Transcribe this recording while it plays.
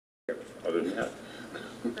Other than that.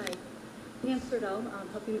 Hi. Pam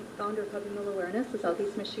Sordy, founder of Puppy Mill Awareness of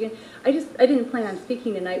Southeast Michigan. I didn't plan on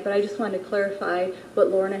speaking tonight, but I just wanted to clarify what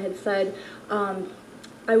Lorna had said.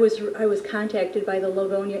 I was contacted by the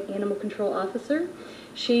Livonia animal control officer.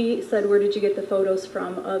 She said, "Where did you get the photos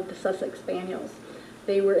from of the Sussex spaniels?"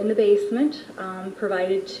 They were in the basement,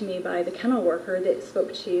 provided to me by the kennel worker that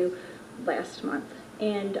spoke to you last month.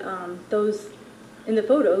 And those, in the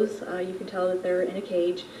photos, you can tell that they're in a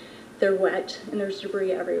cage. They're wet and there's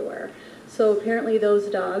debris everywhere. So apparently those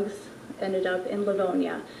dogs ended up in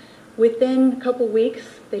Livonia. Within a couple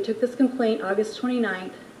weeks, they took this complaint. August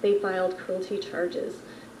 29th, they filed cruelty charges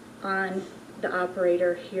on the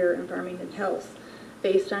operator here in Farmington Hills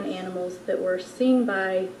based on animals that were seen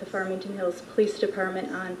by the Farmington Hills Police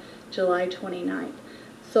Department on July 29th.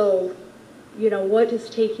 So, you know, what is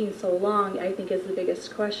taking so long, I think, is the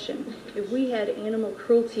biggest question. If we had animal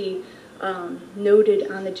cruelty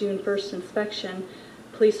noted on the June 1st inspection,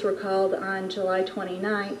 police were called on July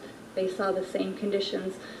 29th, they saw the same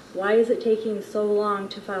conditions. Why is it taking so long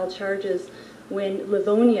to file charges when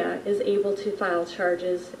Livonia is able to file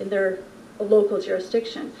charges in their local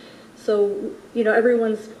jurisdiction? So, you know,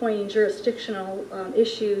 everyone's pointing jurisdictional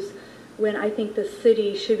issues when I think the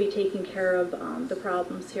city should be taking care of the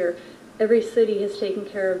problems here. Every city has taken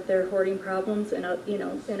care of their hoarding problems in, you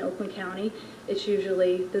know, in Oakland County. It's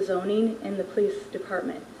usually the zoning and the police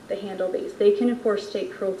department that handle these. They can enforce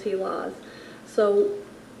state cruelty laws. So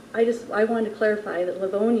I wanted to clarify that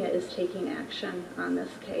Livonia is taking action on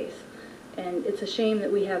this case. And it's a shame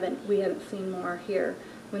that we haven't seen more here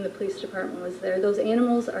when the police department was there. Those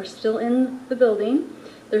animals are still in the building.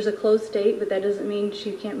 There's a closed date, but that doesn't mean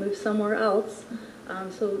she can't move somewhere else.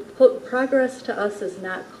 So progress to us is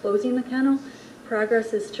not closing the kennel.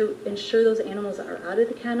 Progress is to ensure those animals are out of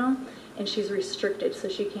the kennel, and she's restricted so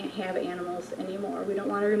she can't have animals anymore. We don't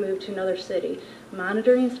want her to move to another city.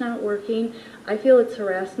 Monitoring is not working. I feel it's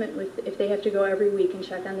harassment if they have to go every week and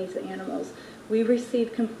check on these animals. We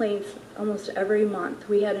receive complaints almost every month.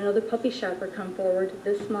 We had another puppy shopper come forward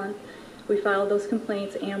this month. We filed those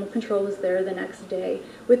complaints. Animal control was there the next day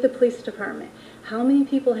with the police department. How many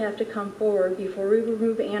people have to come forward before we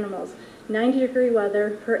remove animals? 90-degree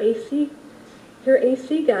weather. Her AC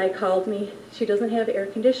guy called me. She doesn't have air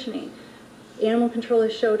conditioning. Animal control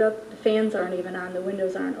has showed up. The fans aren't even on. The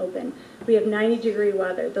windows aren't open. We have 90-degree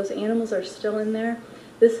weather. Those animals are still in there.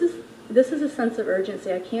 This is a sense of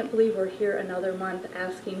urgency. I can't believe we're here another month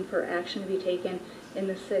asking for action to be taken in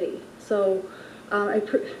the city. So I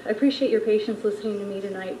appreciate your patience listening to me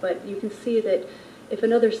tonight, but you can see that if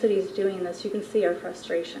another city is doing this, you can see our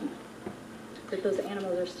frustration that those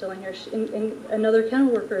animals are still in here. And another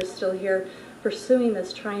kennel worker is still here pursuing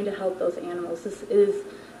this, trying to help those animals. This is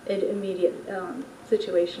an immediate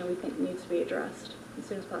situation we think needs to be addressed as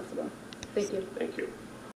soon as possible. Thank you. Thank you.